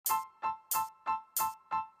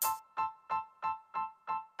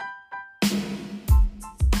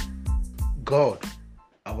God,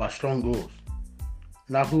 our stronghold.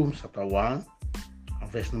 Nahum chapter 1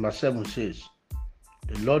 and verse number 7 says,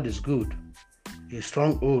 "The Lord is good, a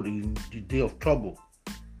stronghold in the day of trouble,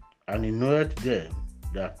 and he knoweth them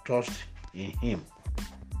that trust in him."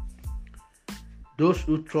 Those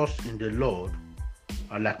who trust in the Lord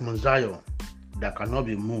are like Mount Zion that cannot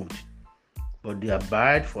be moved, but they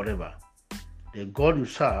abide forever. The God you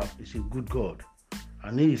serve is a good God,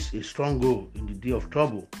 and he is a stronghold in the day of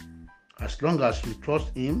trouble. As long as you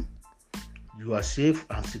trust him, you are safe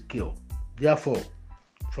and secure. Therefore,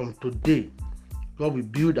 from today, God will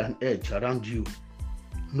build an edge around you.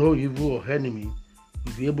 No evil or enemy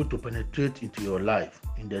will be able to penetrate into your life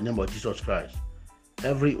in the name of Jesus Christ.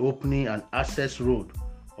 Every opening and access road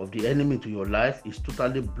of the enemy to your life is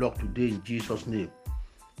totally blocked today in Jesus' name.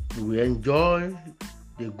 You will enjoy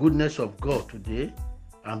the goodness of God today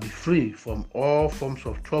and be free from all forms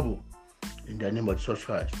of trouble in the name of Jesus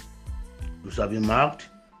Christ. You shall be marked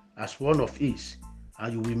as one of his,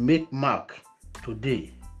 and you will make mark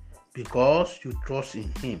today because you trust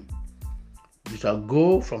in him. You shall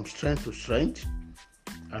go from strength to strength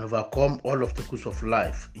and overcome all obstacles of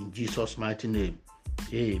life in Jesus' mighty name.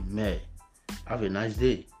 Amen. Have a nice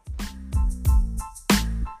day.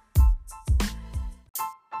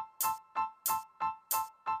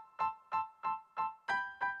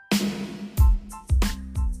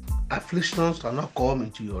 Afflictions shall not come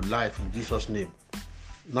into your life in Jesus' name.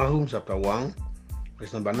 Nahum chapter 1,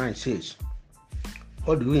 verse number 9 says,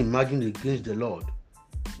 "What do you imagine against the Lord?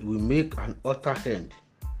 He will make an utter end.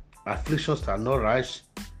 Afflictions shall not rise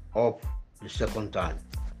up the second time."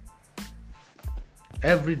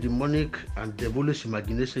 Every demonic and devilish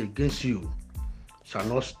imagination against you shall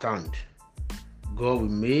not stand. God will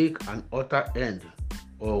make an utter end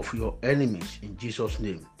of your enemies in Jesus'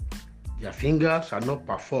 name. Their fingers shall not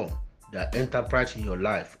perform their enterprise in your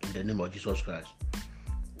life in the name of Jesus Christ.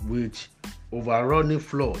 With overrunning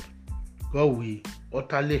flood, God will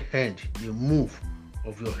utterly end the move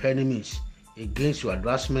of your enemies against your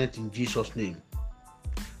advancement in Jesus' name.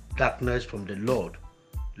 Darkness from the Lord,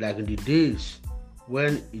 like in the days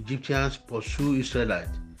when Egyptians pursue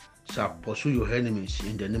Israelites, shall pursue your enemies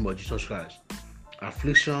in the name of Jesus Christ.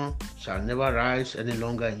 Affliction shall never rise any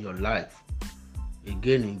longer in your life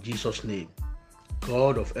again in Jesus' name.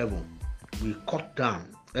 God of heaven will cut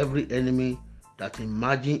down every enemy that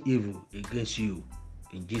imagine evil against you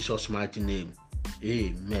in Jesus' mighty name.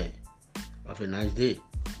 Amen. Have a nice day.